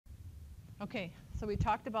Okay, so we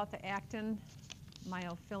talked about the actin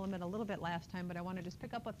myofilament a little bit last time, but I want to just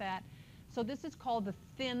pick up with that. So this is called the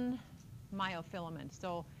thin myofilament.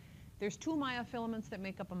 So there's two myofilaments that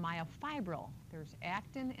make up a myofibril. There's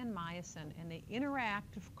actin and myosin, and they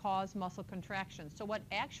interact to cause muscle contraction. So what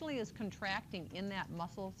actually is contracting in that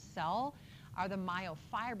muscle cell are the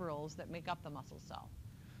myofibrils that make up the muscle cell.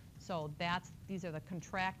 So these are the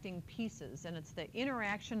contracting pieces, and it's the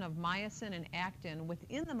interaction of myosin and actin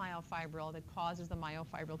within the myofibril that causes the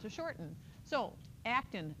myofibril to shorten. So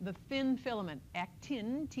actin, the thin filament,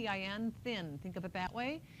 actin, T-I-N, thin, think of it that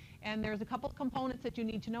way. And there's a couple of components that you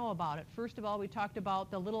need to know about it. First of all, we talked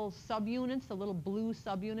about the little subunits, the little blue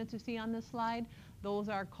subunits you see on this slide. Those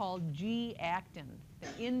are called G-actin,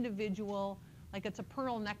 the individual, like it's a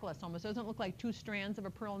pearl necklace almost. It doesn't look like two strands of a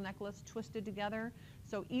pearl necklace twisted together.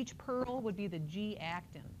 So each pearl would be the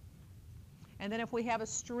G-actin. And then if we have a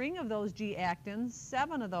string of those G-actins,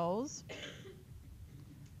 7 of those,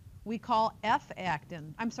 we call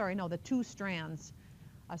F-actin. I'm sorry, no, the 2 strands.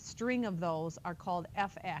 A string of those are called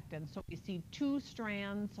F-actin. So we see 2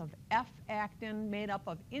 strands of F-actin made up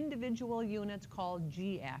of individual units called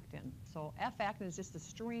G-actin. So F-actin is just a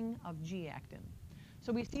string of G-actin.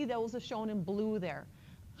 So we see those are shown in blue there.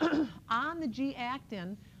 On the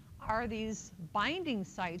G-actin are these binding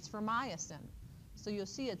sites for myosin. So you'll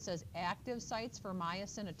see it says active sites for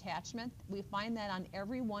myosin attachment. We find that on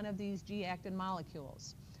every one of these G-actin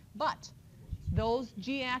molecules. But those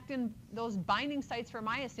G-actin, those binding sites for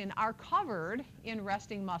myosin are covered in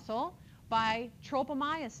resting muscle by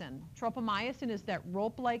tropomyosin. Tropomyosin is that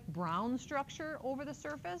rope-like brown structure over the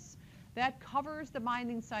surface that covers the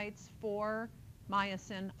binding sites for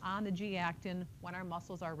myosin on the G-actin when our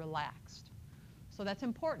muscles are relaxed. So that's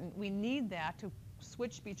important. We need that to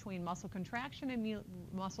switch between muscle contraction and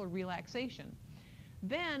muscle relaxation.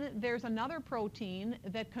 Then there's another protein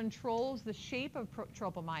that controls the shape of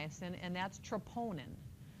tropomyosin, and that's troponin.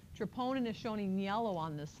 Troponin is shown in yellow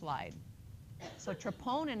on this slide. So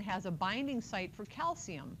troponin has a binding site for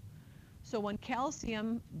calcium. So when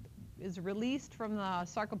calcium is released from the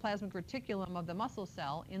sarcoplasmic reticulum of the muscle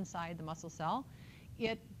cell, inside the muscle cell,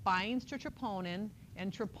 it binds to troponin,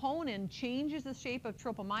 and troponin changes the shape of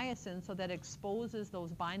tropomyosin so that it exposes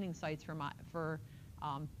those binding sites for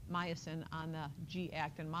myosin on the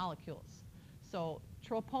G-actin molecules. So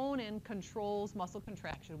troponin controls muscle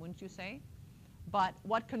contraction, wouldn't you say? But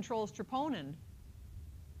what controls troponin?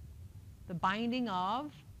 The binding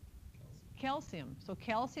of calcium. So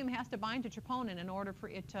calcium has to bind to troponin in order for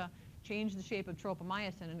it to change the shape of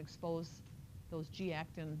tropomyosin and expose those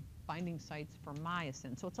G-actin binding sites for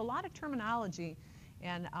myosin. So it's a lot of terminology,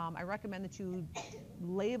 and I recommend that you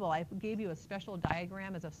label. I gave you a special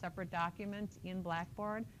diagram as a separate document in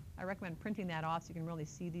Blackboard. I recommend printing that off so you can really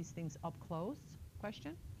see these things up close.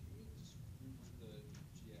 Question? Can you just repeat the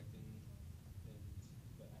G-actin and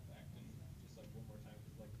the F-actin just like one more time?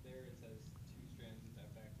 Because like there it says 2 strands is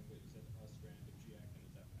F-actin, but you said a strand of G-actin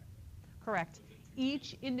is F-actin. Correct. So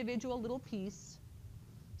Each individual little piece.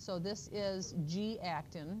 So this is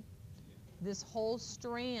G-actin. This whole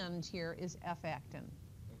strand here is F-actin.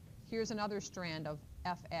 Okay. Here's another strand of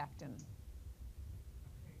F-actin.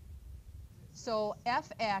 So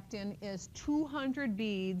F-actin is 200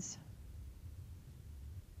 beads.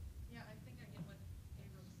 Yeah, I think I get what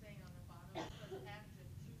Abram's saying on the bottom. It says actin,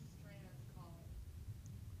 2 strands called.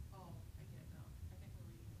 Oh, I get it now. I think we're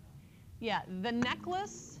reading it now. Yeah, the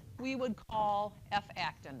necklace we would call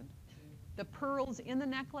F-actin. The pearls in the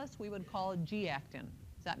necklace we would call G-actin.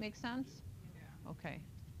 Does that make sense? Yeah. Okay.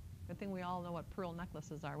 Good thing we all know what pearl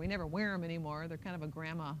necklaces are. We never wear them anymore. They're kind of a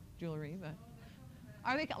grandma jewelry, but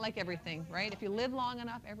are they like everything, right? If you live long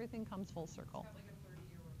enough, everything comes full circle. It's got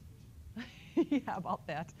like a 30-year rotation. Yeah, about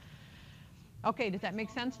that. Okay, does that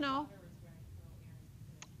make sense now?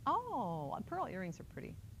 Oh, pearl earrings are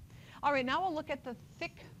pretty. All right, now we'll look at the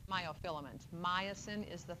thick myofilament.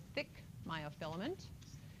 Myosin is the thick myofilament,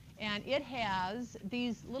 and it has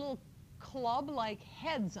these little club-like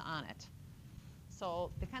heads on it.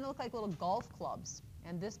 So they kind of look like little golf clubs,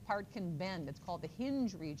 and this part can bend. It's called the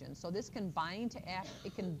hinge region. So this can bind to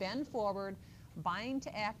it can bend forward, bind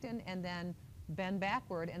to actin, and then bend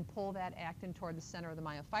backward and pull that actin toward the center of the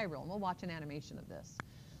myofibril. And we'll watch an animation of this.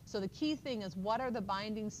 So the key thing is, what are the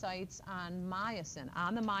binding sites on myosin?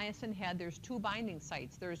 On the myosin head, there's 2 binding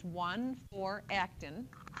sites. There's one for actin.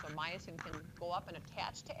 So myosin can go up and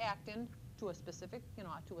attach to actin, to a specific,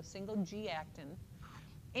 to a single G-actin.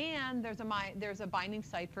 And there's a binding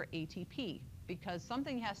site for ATP, because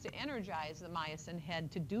something has to energize the myosin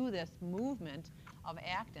head to do this movement of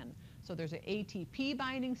actin. So there's an ATP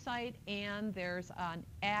binding site, and there's an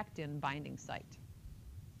actin binding site.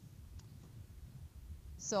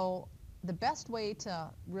 So the best way to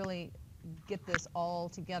really get this all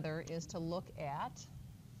together is to look at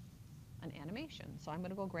an animation. So I'm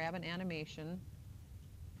going to go grab an animation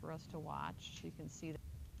for us to watch so you can see that.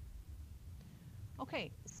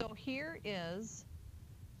 Okay, so here is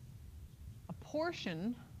a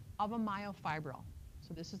portion of a myofibril.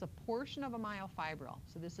 So this is a portion of a myofibril.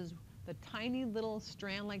 So this is the tiny little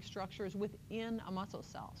strand-like structures within a muscle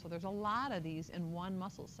cell. So there's a lot of these in one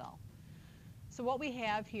muscle cell. So what we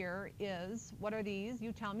have here is, what are these?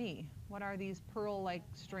 You tell me. What are these pearl-like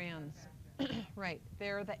strands? Right,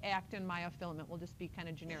 they're the actin myofilament. We'll just be kind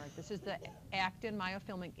of generic. This is the actin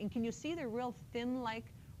myofilament. And can you see the real thin, like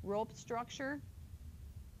rope structure?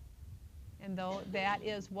 And though that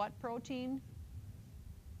is what protein?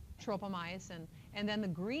 Tropomyosin. And then the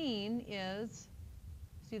green is,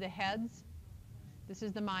 see the heads? This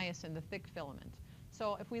is the myosin, the thick filament.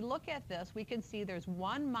 So if we look at this, we can see there's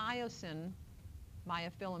one myofilament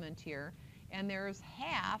here, and there's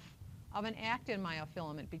half of an actin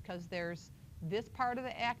myofilament, because there's this part of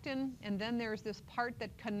the actin, and then there's this part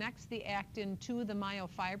that connects the actin to the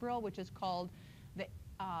myofibril, which is called the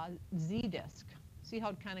Z disc. See how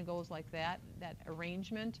it kind of goes like that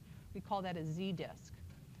arrangement? We call that a Z disc.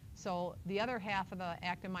 So the other half of the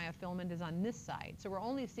actin myofilament is on this side. So we're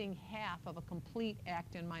only seeing half of a complete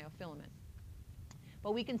actin myofilament.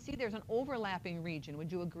 But we can see there's an overlapping region.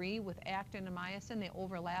 Would you agree with actin and myosin? They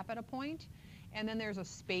overlap at a point. And then there's a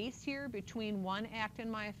space here between one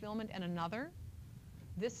actin myofilament and another.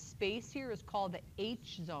 This space here is called the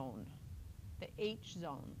H zone, the H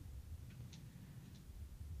zone.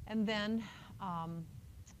 And then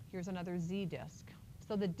here's another Z disc.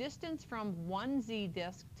 So the distance from one Z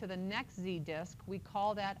disc to the next Z disc, we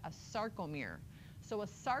call that a sarcomere. So a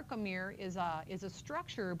sarcomere is a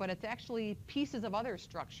structure, but it's actually pieces of other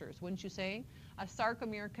structures, wouldn't you say? A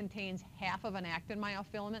sarcomere contains half of an actin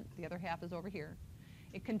myofilament. The other half is over here.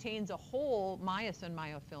 It contains a whole myosin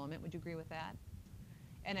myofilament. Would you agree with that?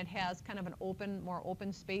 And it has kind of an open, more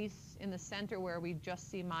open space in the center where we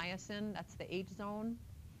just see myosin. That's the H zone.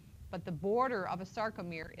 But the border of a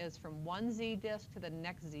sarcomere is from one Z disc to the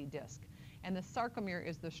next Z disc. And the sarcomere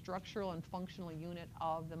is the structural and functional unit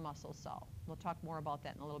of the muscle cell. We'll talk more about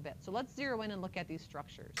that in a little bit. So let's zero in and look at these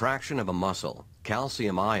structures. Traction of a muscle.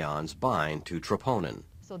 Calcium ions bind to troponin.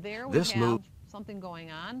 So there we have something going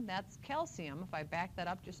on. That's calcium. If I back that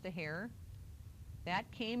up just a hair,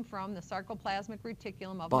 that came from the sarcoplasmic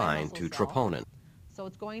reticulum of my muscle bind to cell. troponin. So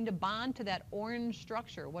it's going to bond to that orange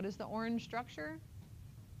structure. What is the orange structure?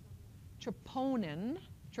 Troponin.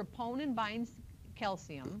 Troponin binds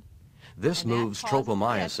calcium. This moves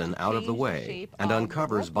tropomyosin out of the way and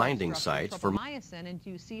uncovers binding sites for myosin. And do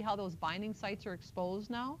you see how those binding sites are exposed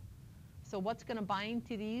now? So what's going to bind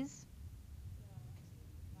to these?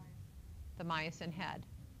 The myosin head.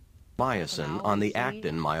 myosin on the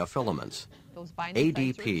actin myofilaments.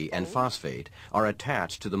 ADP and phosphate are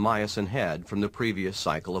attached to the myosin head from the previous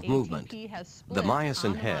cycle of movement. The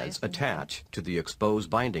myosin heads attach to the exposed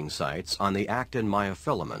binding sites on the actin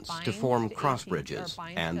myofilaments to form cross bridges,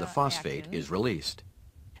 and the phosphate is released.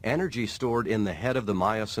 Energy stored in the head of the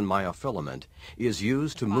myosin myofilament is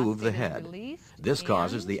used to move the head. This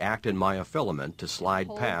causes the actin myofilament to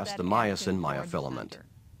slide past the myosin myofilament.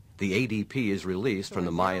 The ADP is released from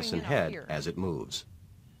the myosin head as it moves.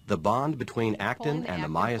 The bond between actin and the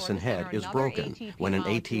myosin head is broken when an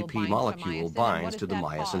ATP molecule binds to the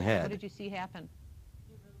myosin head. What did you see happen?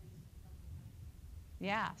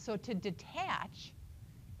 Yeah, so to detach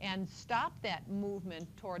and stop that movement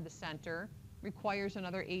toward the center requires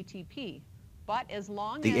another ATP. But as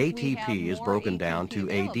long as the we ATP have is more broken down ATP to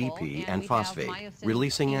available ADP and and we phosphate, have myosin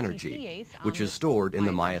releasing energy, ATPase which on is stored in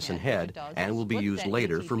the myosin myosin head, head what it does and is will be splits used that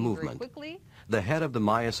later ATP for very movement. quickly. The head of the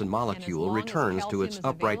myosin molecule long as returns to calcium its is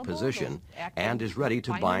upright available, position those actin and is ready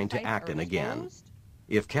to binding bind to sites are actin again. exposed.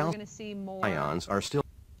 If We're going calcium to see more ions are still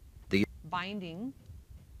binding,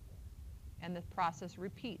 and the process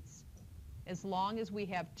repeats. As long as we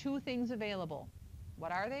have two things available.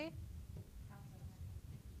 What are they?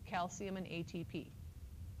 Calcium and ATP.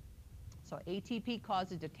 So ATP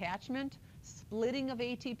causes detachment, splitting of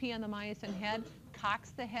ATP on the myosin head,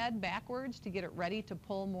 cocks the head backwards to get it ready to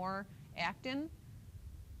pull more actin,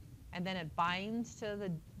 and then it binds to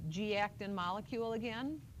the G-actin molecule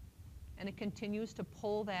again, and it continues to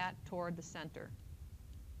pull that toward the center.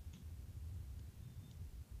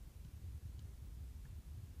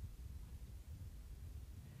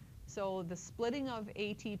 So the splitting of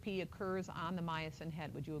ATP occurs on the myosin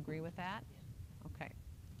head. Would you agree with that? Okay.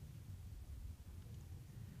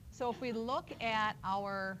 So if we look at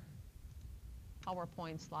our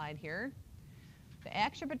PowerPoint slide here, The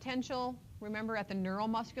action potential, remember at the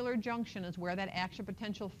neuromuscular junction is where that action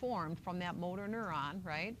potential formed from that motor neuron,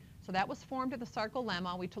 right? So that was formed at the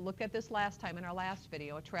sarcolemma. We looked at this last time in our last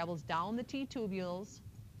video. It travels down the T tubules,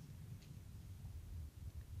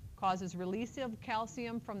 causes release of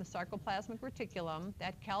calcium from the sarcoplasmic reticulum.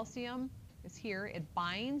 That calcium is here. It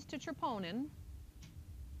binds to troponin.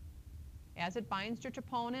 As it binds to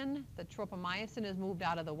troponin, the tropomyosin is moved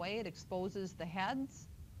out of the way. It exposes the heads.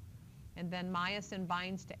 And then myosin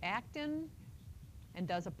binds to actin and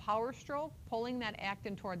does a power stroke, pulling that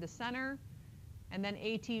actin toward the center. And then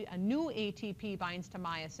a new ATP binds to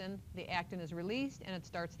myosin. The actin is released, and it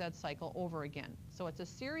starts that cycle over again. So it's a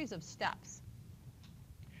series of steps.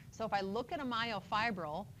 So if I look at a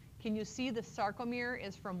myofibril, can you see the sarcomere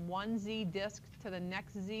is from one Z disc to the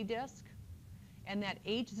next Z disc? And that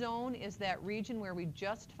H zone is that region where we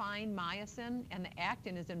just find myosin, and the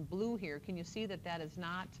actin is in blue here. Can you see that that is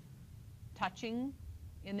not touching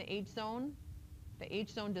in the H zone? The H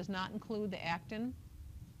zone does not include the actin.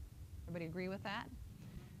 Everybody agree with that?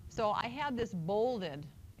 So I have this bolded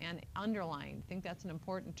and underlined. Think that's an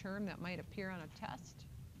important term that might appear on a test?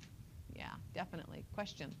 Yeah, definitely.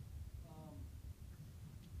 Question?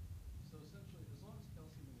 So essentially, as long as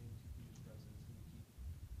calcium and ATP is present, and we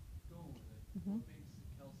keep going with it, Mm-hmm. what makes the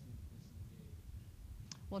calcium disengage?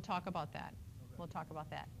 We'll talk about that. Okay. We'll talk about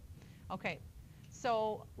that. Okay,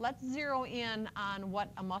 so let's zero in on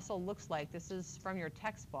what a muscle looks like. This is from your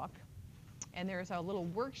textbook. And there's a little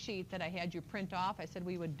worksheet that I had you print off. I said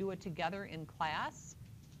we would do it together in class.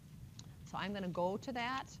 So I'm going to go to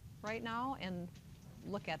that right now and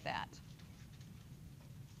look at that.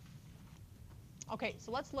 Okay,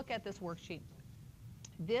 so let's look at this worksheet.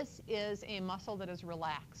 This is a muscle that is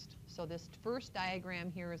relaxed. So this first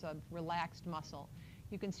diagram here is a relaxed muscle.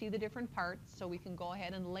 You can see the different parts, so we can go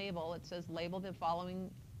ahead and label. It says label the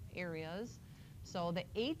following areas. So the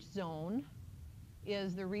H zone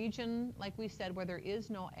is the region, like we said, where there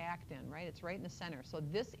is no actin, right? It's right in the center. So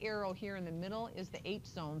this arrow here in the middle is the H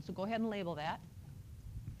zone. So go ahead and label that.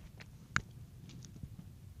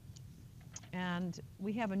 And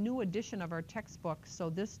we have a new edition of our textbook.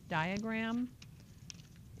 So this diagram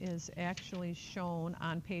is actually shown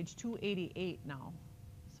on page 288 now.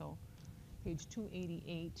 So page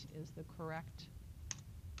 288 is the correct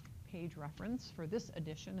page reference for this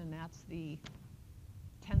edition, and that's the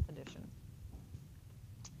 10th edition.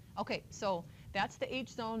 Okay, so that's the H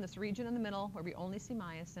zone, this region in the middle where we only see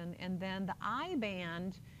myosin. And then the I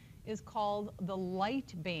band is called the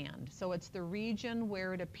light band. So it's the region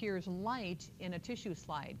where it appears light in a tissue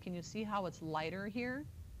slide. Can you see how it's lighter here?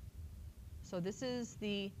 So this is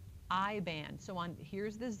the I band. So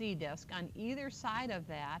here's the Z disc. On either side of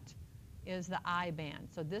that is the I band.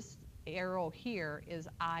 So this arrow here is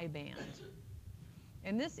I band.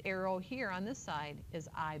 And this arrow here on this side is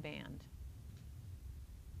I band.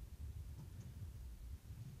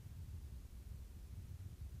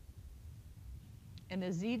 And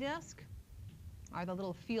the Z disc are the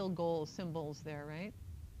little field goal symbols there, right?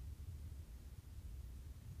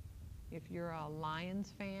 If you're a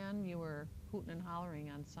Lions fan, you were hooting and hollering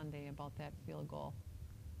on Sunday about that field goal.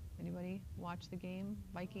 Anybody watch the game?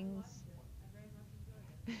 Vikings? I very much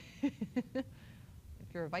enjoyed it.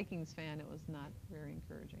 If you're a Vikings fan, it was not very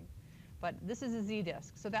encouraging. But this is a Z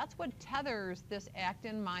disc. So that's what tethers this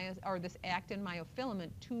actin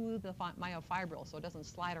myofilament to the myofibril, so it doesn't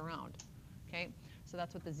slide around. Okay? So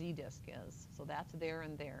that's what the Z disc is. So that's there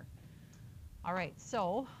and there. All right,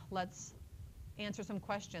 so let's answer some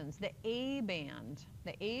questions. The A band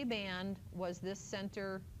was this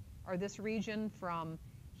center, or this region from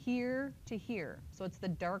here to here. So it's the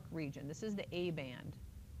dark region. This is the A band,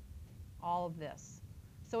 all of this.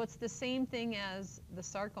 So it's the same thing as the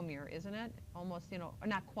sarcomere, isn't it? Almost, you know, or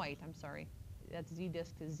not quite, I'm sorry. That's Z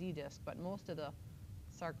disc to Z disc, but most of the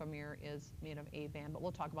sarcomere is made of A band, but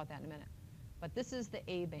we'll talk about that in a minute. But this is the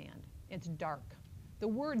A band. It's dark. The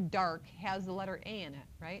word dark has the letter A in it,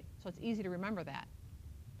 right? So it's easy to remember that.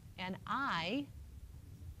 And I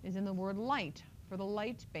is in the word light for the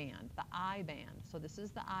light band, the I band. So this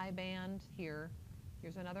is the I band here.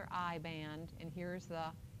 Here's another I band, and here's the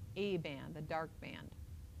A band, the dark band.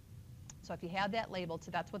 So if you have that labeled,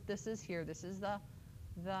 so that's what this is here. This is the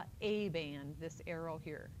A band, this arrow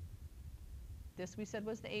here. This we said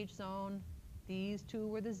was the H zone. These two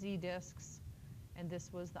were the Z discs. And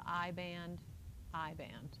this was the I band,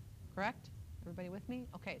 correct? Everybody with me?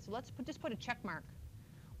 Okay, so let's just put a check mark.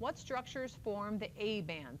 What structures form the A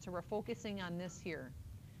band? So we're focusing on this here.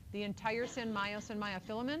 The entire myosin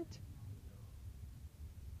myofilament.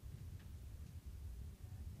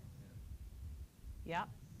 Yep.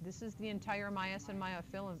 This is the entire myosin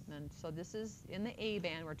myofilament. So this is in the A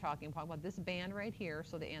band we're talking about this band right here.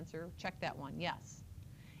 So the answer, check that one, yes.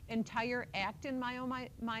 Entire actin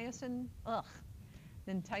myosin, ugh.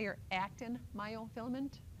 The entire actin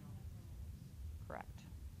myofilament? Correct.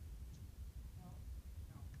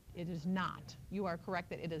 It is not. You are correct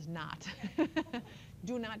that it is not.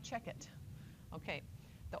 Do not check it. Okay.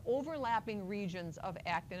 The overlapping regions of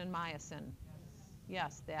actin and myosin.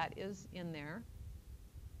 Yes, that is in there.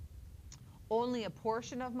 Only a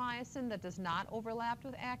portion of myosin that does not overlap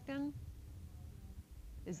with actin.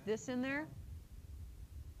 Is this in there?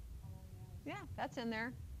 Yeah, that's in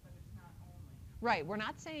there. But it's not only. Right, we're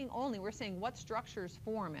not saying only, we're saying what structures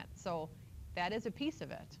form it. So that is a piece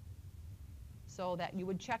of it. So that you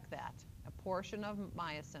would check that, a portion of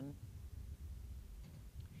myosin.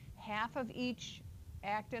 Half of each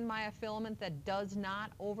actin myofilament that does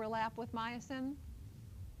not overlap with myosin.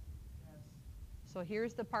 So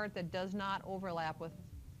here's the part that does not overlap with,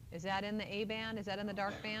 is that in the A band? Is that in the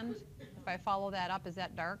dark band? If I follow that up, is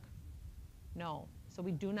that dark? No. So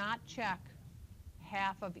we do not check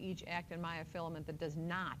half of each actin myofilament that does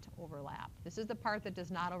not overlap. This is the part that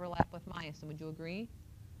does not overlap with myosin. Would you agree?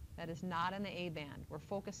 That is not in the A band. We're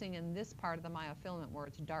focusing in this part of the myofilament where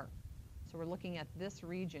it's dark. So we're looking at this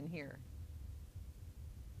region here.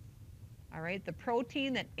 All right, the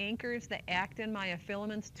protein that anchors the actin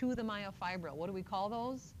myofilaments to the myofibril. What do we call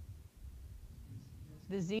those?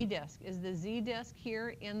 The Z disc. Is the Z disc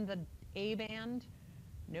here in the A band?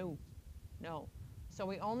 No, no. So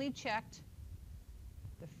we only checked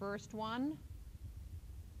the first one,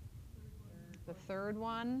 the third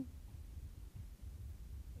one,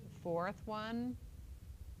 the fourth one,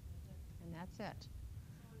 and that's it.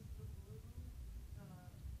 So is the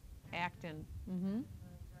blue, Actin.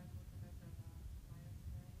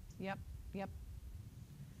 Yep, yep.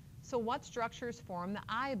 So what structures form the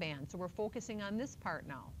I band? So we're focusing on this part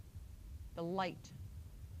now. The light.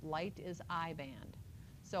 Light is I band.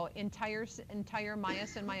 So entire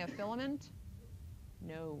myosin myofilament?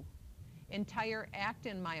 No. Entire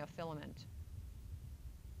actin myofilament?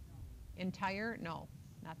 Entire? No.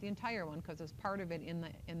 Not the entire one, because it's part of it in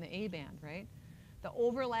the A band, right? The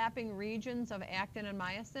overlapping regions of actin and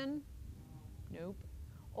myosin? Nope.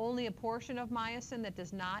 Only a portion of myosin that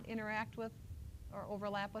does not interact with or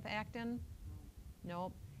overlap with actin?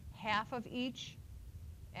 Nope. Half of each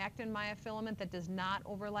actin myofilament that does not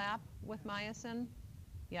overlap with myosin?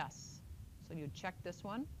 Yes. So you check this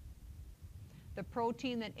one. The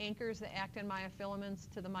protein that anchors the actin myofilaments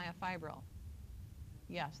to the myofibril?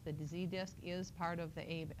 Yes, the Z disc is part of the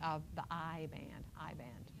I band. I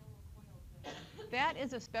band. That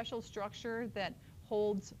is a special structure that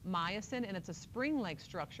holds myosin, and it's a spring-like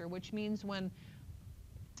structure, which means when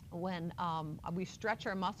we stretch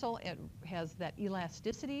our muscle, it has that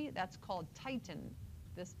elasticity. That's called titin,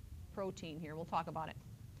 this protein here. We'll talk about it.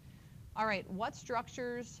 All right, what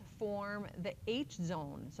structures form the H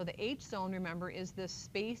zone? So the H zone, remember, is this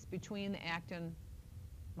space between the actin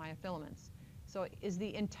myofilaments. So is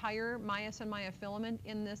the entire myosin myofilament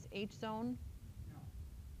in this H zone?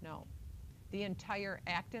 No. No. The entire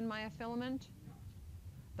actin myofilament? No.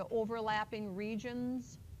 The overlapping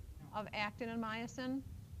regions of actin and myosin?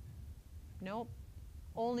 Nope.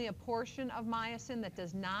 Only a portion of myosin that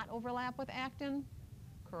does not overlap with actin?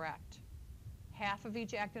 Correct. Half of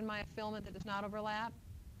each actin myofilament that does not overlap?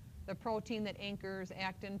 The protein that anchors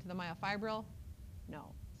actin to the myofibril?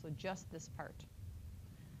 No. So just this part.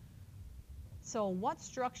 So what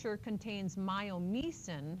structure contains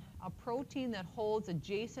myomecin, a protein that holds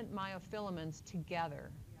adjacent myofilaments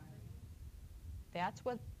together? That's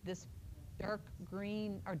what this dark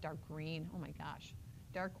green, oh my gosh,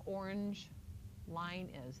 dark orange line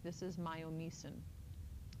is. This is myomecin.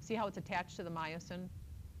 See how it's attached to the myosin?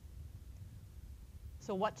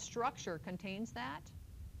 So what structure contains that?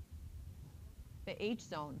 The H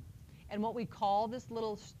zone. And what we call this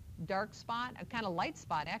little dark spot, a kind of light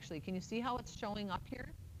spot actually, can you see how it's showing up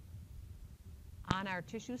here? On our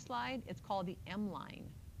tissue slide, it's called the M line.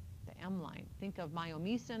 The M line. Think of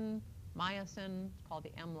myomecin, myosin, it's called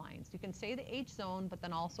the M lines. You can say the H zone, but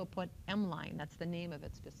then also put M line. That's the name of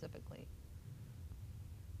it specifically.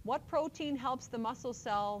 What protein helps the muscle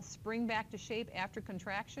cell spring back to shape after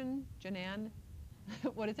contraction? Janan?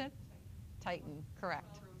 What is it? Titin,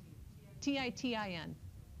 correct. T-I-T-I-N.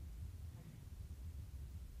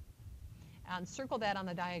 And circle that on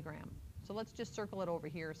the diagram. So let's just circle it over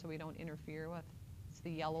here so we don't interfere with, it's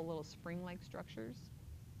the yellow little spring-like structures.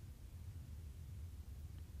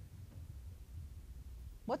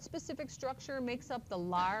 What specific structure makes up the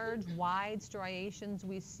large, wide striations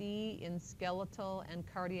we see in skeletal and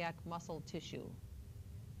cardiac muscle tissue?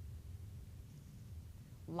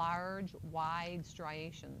 large, wide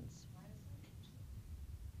striations.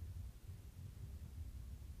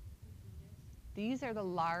 These are the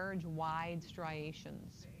large, wide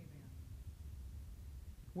striations,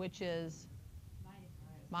 which is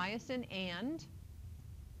myosin and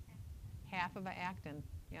half of an actin,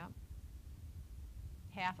 yeah.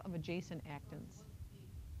 Half of adjacent actins.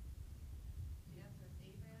 The answer is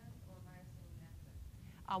A-band or myosin and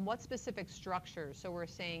actin? What specific structures? So we're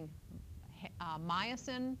saying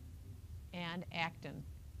myosin and actin,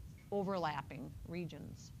 overlapping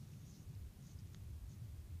regions.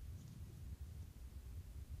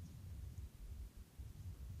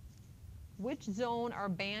 Which zone or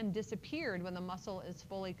band disappeared when the muscle is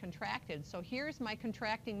fully contracted? So here's my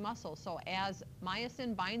contracting muscle. So as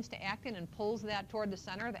myosin binds to actin and pulls that toward the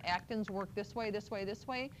center, the actins work this way, this way, this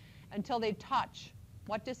way, until they touch.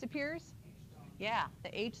 What disappears? H-zone. Yeah,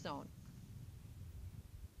 the H zone.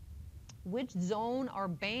 Which zone or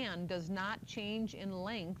band does not change in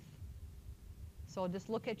length? So just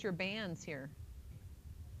look at your bands here.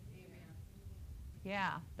 A-band.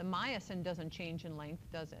 Yeah, the myosin doesn't change in length,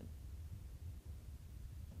 does it?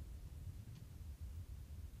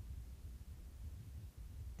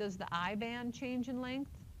 Does the I band change in length?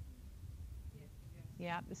 Yes.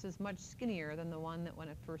 Yeah, this is much skinnier than the one that when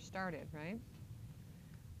it first started, right?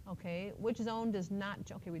 Okay, which zone does not,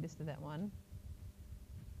 okay, we just did that one.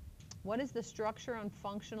 What is the structure and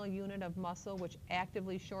functional unit of muscle which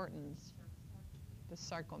actively shortens? The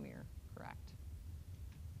sarcomere, correct.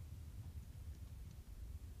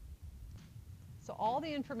 So all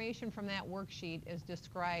the information from that worksheet is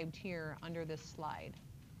described here under this slide.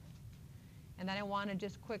 And then I want to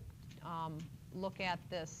just quick look at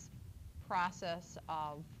this process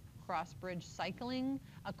of cross-bridge cycling.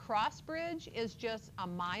 A cross-bridge is just a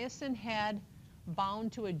myosin head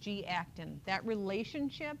bound to a G-actin. That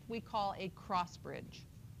relationship we call a cross-bridge.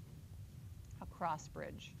 A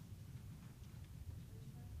cross-bridge.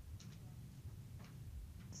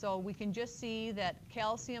 So we can just see that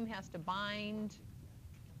calcium has to bind,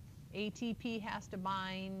 ATP has to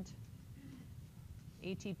bind,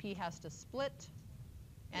 ATP has to split,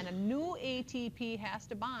 and a new ATP has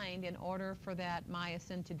to bind in order for that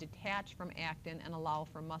myosin to detach from actin and allow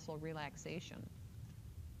for muscle relaxation.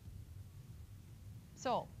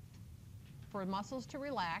 So, for muscles to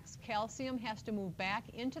relax, calcium has to move back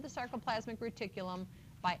into the sarcoplasmic reticulum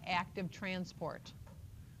by active transport.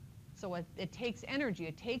 So it takes energy,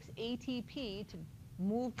 it takes ATP to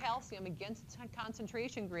move calcium against its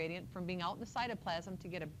concentration gradient from being out in the cytoplasm to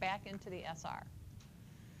get it back into the SR.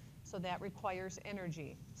 So that requires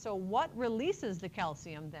energy. So what releases the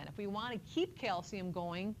calcium then? If we want to keep calcium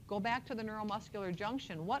going, go back to the neuromuscular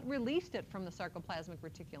junction. What released it from the sarcoplasmic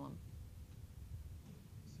reticulum?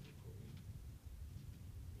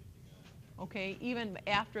 Okay, even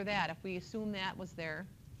after that, if we assume that was there,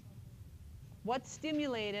 what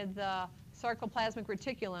stimulated the sarcoplasmic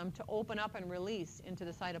reticulum to open up and release into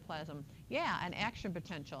the cytoplasm? Yeah, an action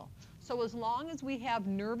potential. So as long as we have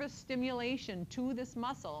nervous stimulation to this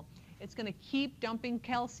muscle, it's going to keep dumping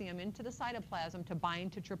calcium into the cytoplasm to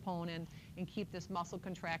bind to troponin and keep this muscle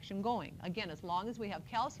contraction going. Again, as long as we have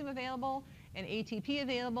calcium available and ATP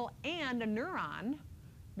available and a neuron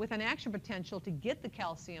with an action potential to get the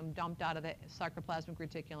calcium dumped out of the sarcoplasmic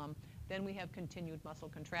reticulum, then we have continued muscle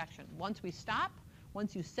contraction. Once we stop,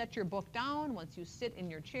 once you set your book down, once you sit in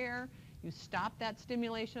your chair, you stop that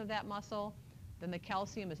stimulation of that muscle, then the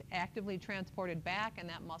calcium is actively transported back and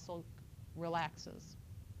that muscle relaxes.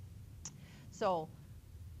 So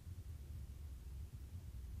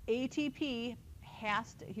ATP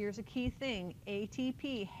has to, here's a key thing,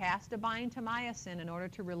 ATP has to bind to myosin in order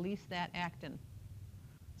to release that actin.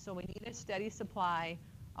 So we need a steady supply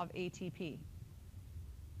of ATP.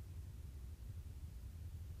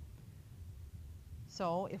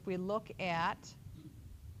 So if we look at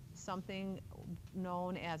something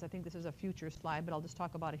known as, I think this is a future slide, but I'll just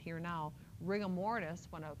talk about it here now, rigor mortis,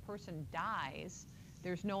 when a person dies,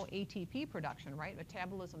 there's no ATP production, right?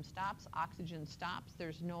 Metabolism stops, oxygen stops,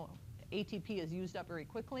 there's no, ATP is used up very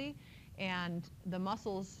quickly, and the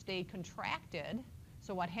muscles stay contracted.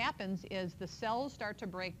 So what happens is the cells start to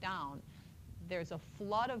break down. There's a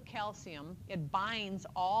flood of calcium. It binds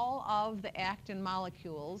all of the actin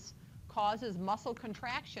molecules, causes muscle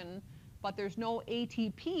contraction, but there's no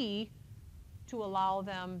ATP to allow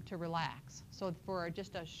them to relax. So for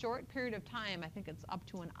just a short period of time, I think it's up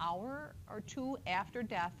to an hour or two after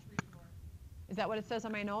death. 3 to 4. Is that what it says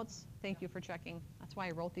on my notes? Thank you for checking. That's why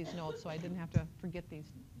I wrote these notes, so I didn't have to forget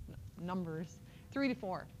these numbers. 3 to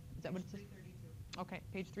 4. Is that what it says? 332. Okay,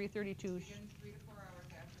 page 332. Begins 3 to 4 hours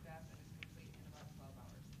after death and is complete in about 12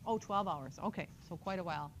 hours. Oh, 12 hours. Okay, so quite a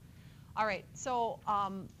while. All right, so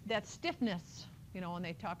that stiffness, you know, when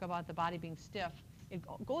they talk about the body being stiff, it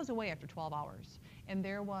goes away after 12 hours. And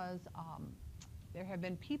there have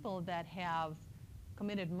been people that have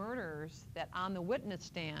committed murders that on the witness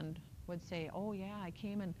stand would say, oh yeah, I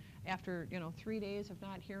came and after, you know, 3 days of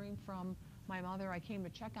not hearing from my mother, I came to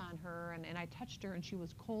check on her and I touched her and she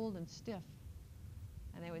was cold and stiff.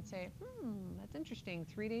 And they would say, that's interesting,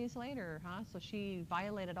 3 days later, huh? So she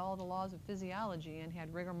violated all the laws of physiology and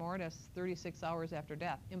had rigor mortis 36 hours after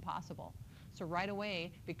death. Impossible. So right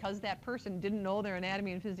away, because that person didn't know their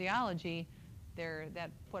anatomy and physiology,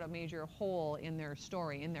 that put a major hole in their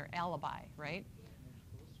story, in their alibi, right?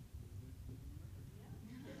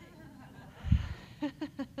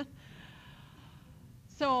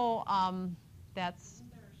 So that's...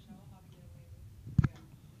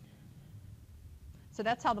 So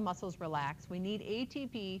that's how the muscles relax. We need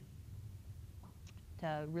ATP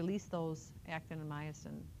to release those actin and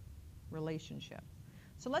myosin relationship.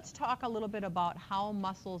 So let's talk a little bit about how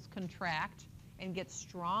muscles contract and get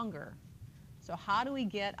stronger. So how do we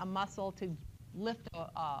get a muscle to lift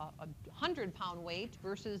a 100-pound weight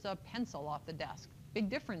versus a pencil off the desk? Big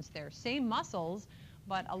difference there. Same muscles,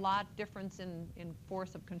 but a lot difference in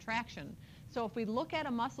force of contraction. So if we look at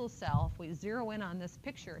a muscle cell, if we zero in on this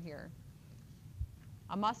picture here,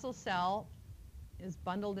 a muscle cell is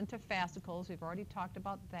bundled into fascicles. We've already talked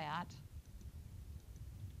about that.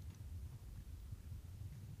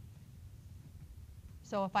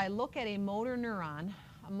 So if I look at a motor neuron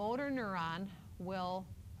will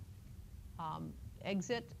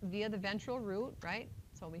exit via the ventral root, right?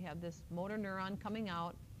 So we have this motor neuron coming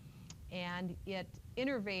out, and it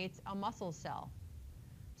innervates a muscle cell.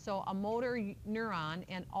 So a motor neuron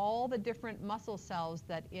and all the different muscle cells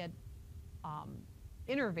that it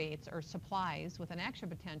innervates or supplies with an action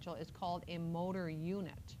potential is called a motor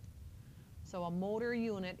unit. So a motor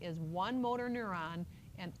unit is one motor neuron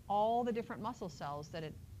and all the different muscle cells that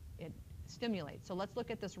it stimulates. So let's look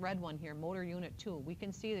at this red one here, motor unit 2. We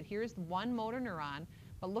can see that here's one motor neuron,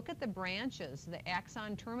 but look at the branches. The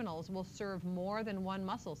axon terminals will serve more than one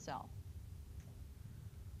muscle cell.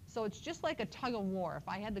 So it's just like a tug of war. If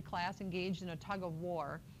I had the class engaged in a tug of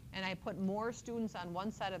war, and I put more students on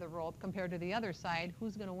one side of the rope compared to the other side,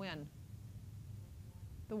 who's going to win?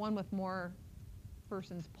 The one with more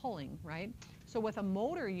persons pulling, right? So with a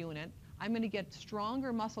motor unit, I'm going to get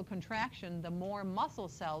stronger muscle contraction the more muscle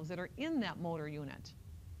cells that are in that motor unit.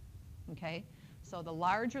 Okay? So the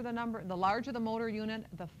larger the motor unit,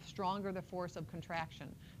 the stronger the force of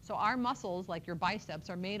contraction. So our muscles, like your biceps,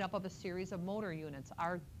 are made up of a series of motor units.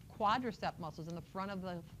 Our quadricep muscles in the front of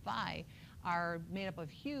the thigh are made up of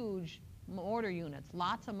huge motor units,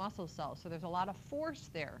 lots of muscle cells. So there's a lot of force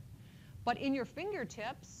there. But in your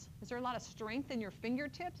fingertips, is there a lot of strength in your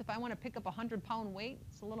fingertips? If I want to pick up a 100-pound weight,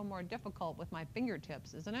 it's a little more difficult with my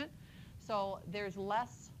fingertips, isn't it? So there's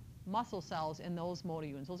less muscle cells in those motor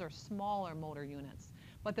units. Those are smaller motor units.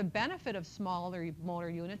 But the benefit of smaller motor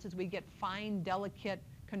units is we get fine, delicate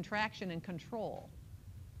contraction and control.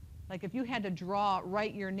 Like if you had to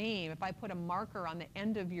write your name, if I put a marker on the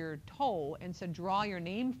end of your toe and said, draw your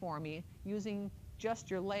name for me, using just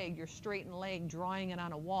your leg, your straightened leg, drawing it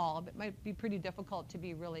on a wall, it might be pretty difficult to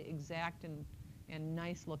be really exact and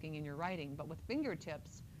nice looking in your writing. But with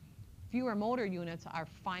fingertips, fewer motor units are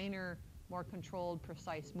finer, more controlled,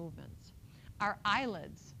 precise movements. Our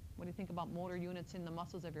eyelids, what do you think about motor units in the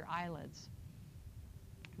muscles of your eyelids?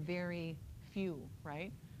 Very few,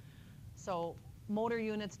 right? So motor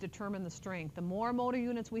units determine the strength. The more motor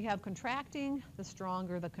units we have contracting, the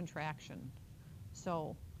stronger the contraction.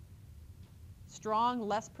 So strong,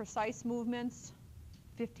 less precise movements,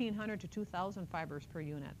 1,500 to 2,000 fibers per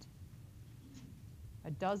unit.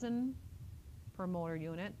 A dozen per motor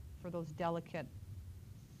unit for those delicate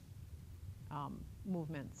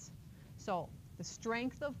movements. So the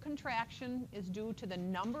strength of contraction is due to the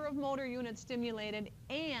number of motor units stimulated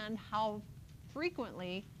and how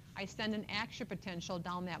frequently I send an action potential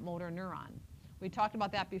down that motor neuron. We talked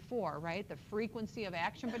about that before, right? The frequency of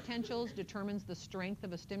action potentials determines the strength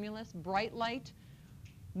of a stimulus. Bright light,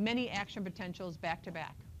 many action potentials back to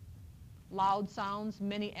back. Loud sounds,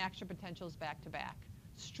 many action potentials back to back.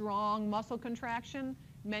 Strong muscle contraction,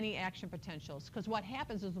 many action potentials. Because what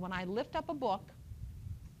happens is when I lift up a book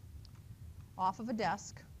off of a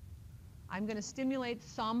desk, I'm going to stimulate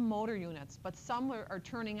some motor units, but some are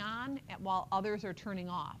turning on while others are turning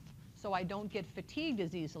off. So I don't get fatigued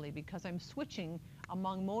as easily because I'm switching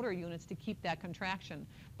among motor units to keep that contraction.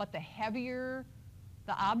 But the heavier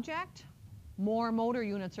the object, more motor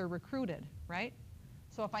units are recruited, right?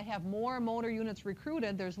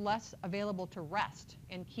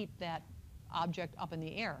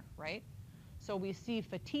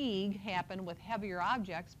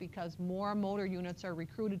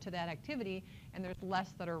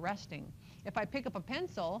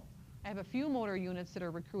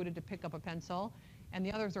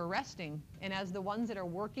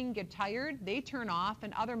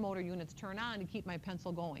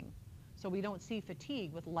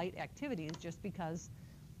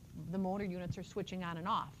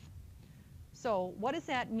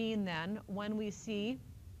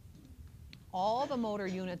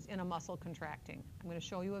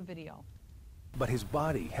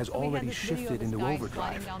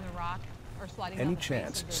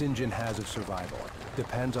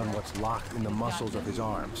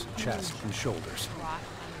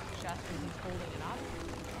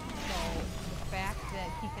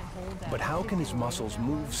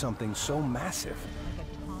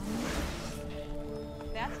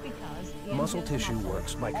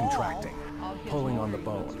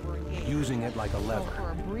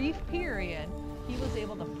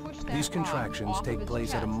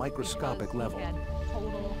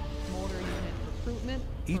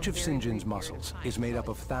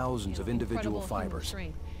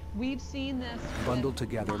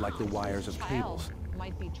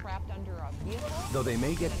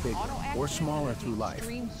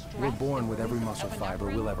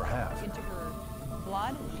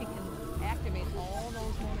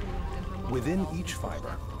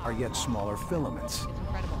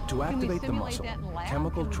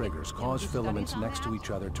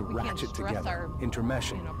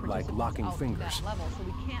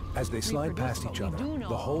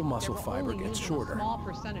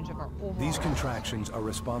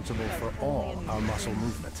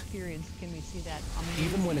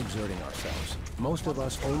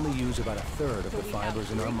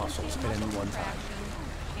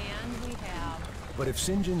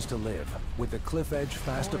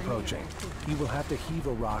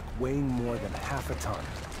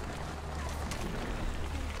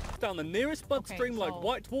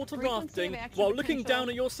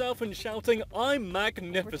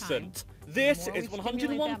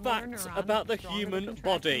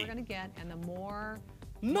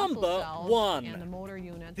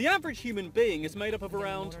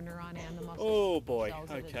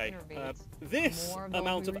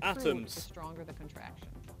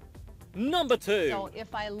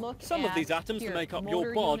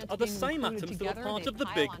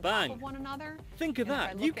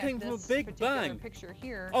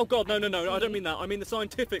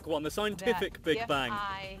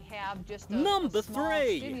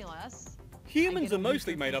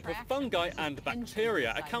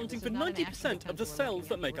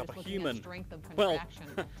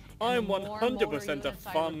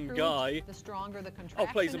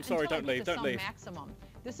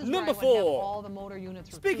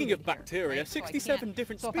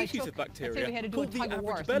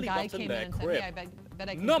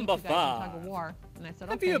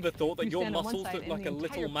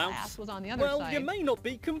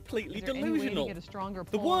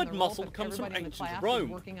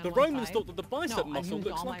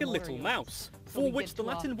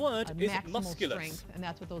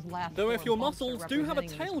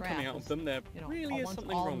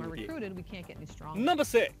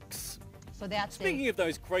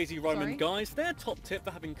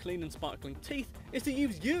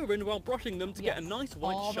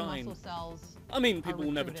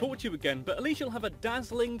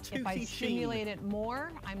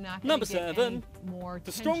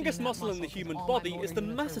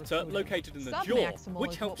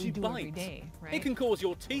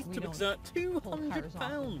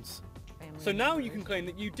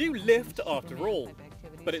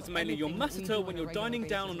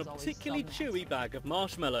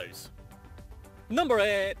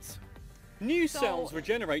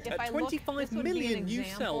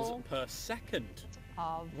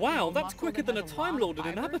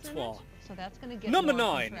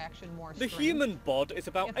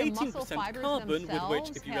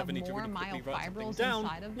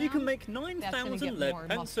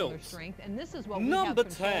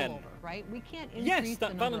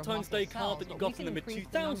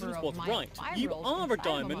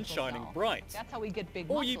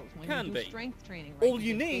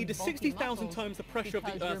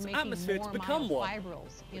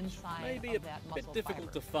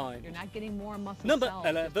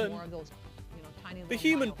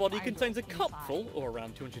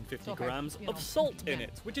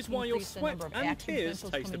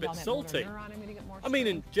 more I mean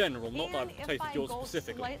in strength. general, not that And I've if tasted I yours go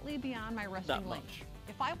specifically. slightly beyond my resting That length, much.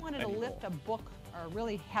 if I wanted to anymore. lift a book or a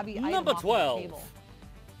really heavy item Number off 12. the table,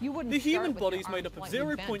 you wouldn't The start human with your body is made arms up of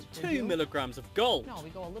slightly bent, would 0.2 you? milligrams of gold. No, we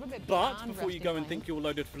go a little bit But beyond before you resting go and length think you're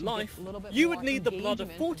loaded for to get life, a little bit you more would need the blood of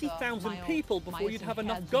engagement into the 40,000 people before you'd have myosin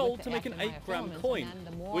enough heads gold with to the make an actin 8-gram myofilaments, coin, and then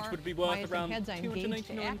the which more would be worth myosin around heads I engage to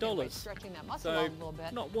activate, $289. stretching that muscle So, out a little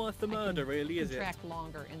bit, not worth the I can murder really, is it? contract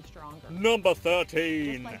longer and stronger. Number Just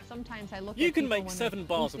 13. like sometimes I look You at can people make when 7 they're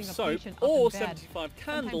bars of boosting a soap patient up or in bed, 75 sometimes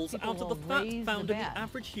candles people out of the will fat raise found the in the bed,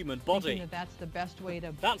 average human thinking body. that that's the best way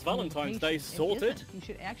to That's wound a Valentine's Day patient. It sorted. isn't. You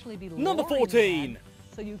should actually be Number lowering the 14. bed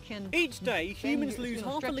so you can Each day, bend humans your- lose you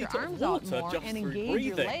know, half a stretch your litre of arms out water more just and through engage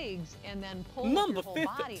breathing. your legs and then pull Number your whole body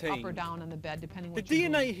up 15. or down on the bed depending The what you're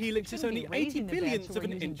DNA doing. helix is Shouldn't only be 80 raising the bed, billionths so of we're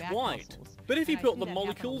an using inch back wide. muscles. But if you And I put see the that happen a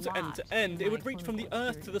molecules end to lot end, in it would my reach from the clinical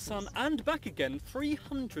Earth to the Sun experiences. and back again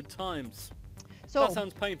 300 times. So That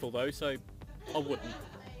sounds painful though, so I wouldn't.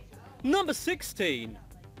 Number 16.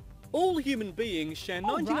 All human beings share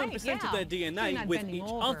 99% of their yeah. So you're DNA not with bending each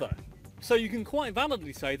over. other. So you can quite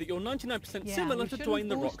validly say that you're 99% Yeah, similar we to shouldn't Dwayne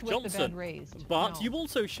The boost Rock with the bed Johnson. raised. But No. you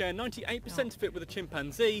also share 98% of it with a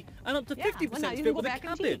chimpanzee and up to yeah, 50% well, now of you it can go with a back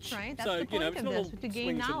and cabbage. teach, right? That's So, the you point know, it's of not this, all to gain swings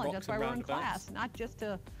and knowledge. rocks That's why and we're in roundabouts. class, not just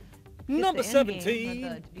to Number get the end game, 17.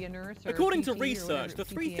 but to be a nurse or According PT to or research, whatever, the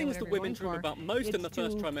 3 CPA, things whatever that you're women going dream for, about most in it's the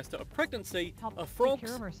first to trimester of pregnancy help are take frogs,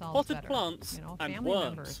 care of ourselves potted better. plants, You know, and family worms.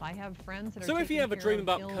 members. I have friends that are So if you taking ever care dream of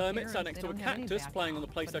about ill Kermit parents, sat next they to a don't have any cactus playing on the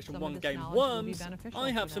background, but PlayStation some 1 of this game knowledge will be Worms, beneficial I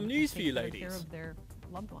for have them some to news for take you better care ladies. of their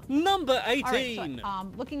loved ones. Number All right, 18.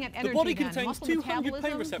 so, looking at The energy body then, contains muscle 200 pain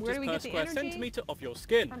metabolism, receptors where do we per get the square energy? centimetre of your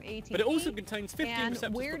skin. From ATP. But it also contains 15 And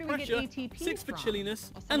receptors where for do we get pressure, ATP 6 for from?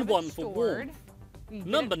 chilliness, Well, some and of 1 it's for stored. warmth. We get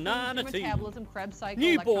Number it through 19. metabolism, Krebs cycle,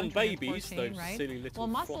 Newborn electron transport babies, chain, those right? silly little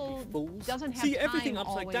well, frothy muscle fools, doesn't have see time everything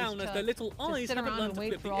upside always down as to- their little to eyes sit haven't around learned and to wait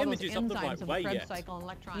flip for the all those images up the enzymes right of way Krebs yet. cycle and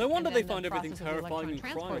electron, No wonder and they then find the everything process of the terrifying electron and cry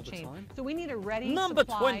all transport the chain. time. So we need a ready Number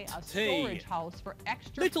supply, 20. a storage house for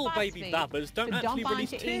extra Little baby phosphate babbers don't to actually dump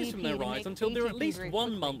release onto tears ADP from their to eyes make until they're at ATP least very 1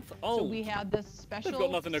 quickly. month So old. we have this special They've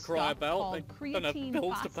got nothing to cry stuff about. called They don't have creatine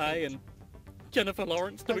bills to pay phosphate. and Jennifer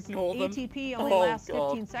Lawrence to Because ignore them. ATP only Oh, lasts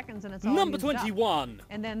God. 15 seconds and it's all Number used up. 21.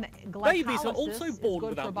 And then Babies are glycolysis also is born good for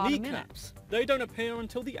without about a minute. kneecaps. They don't appear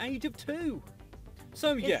until the age of 2.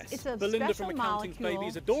 So yes, It's a Belinda special from Accounting's molecule Baby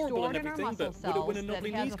is adorable and stored in our everything, muscle but would it win a cells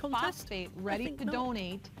Nobly that has Knees a contest? phosphate I ready think to not.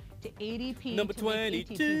 donate to ADP Number to make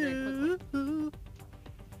ATP very quickly. 22.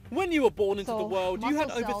 When you were born into the So, world, you had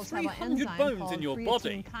muscle over cells have an 300 enzyme bones called in your creatine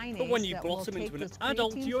body. But when kinase you that will blossom take into an this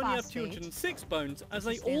adult, creatine you only have phosphate, 206 bones as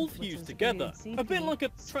they which all stands- which fuse is together. abbreviated A bit like a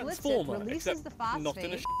splits it, transformer, releases except the not in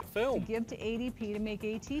a phosphate shit film. to give to ADP to make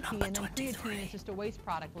ATP, and then 23. creatine is just a waste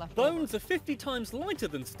product left Bones over. are 50 times lighter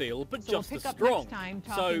than steel, but So we'll just pick as up strong. next time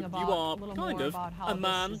So talking you about are a little kind more of about how a this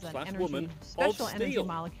man is an slash energy, woman of special energy steel.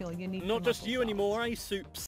 molecule unique Not for just muscle you cells. anymore, eh, Soups?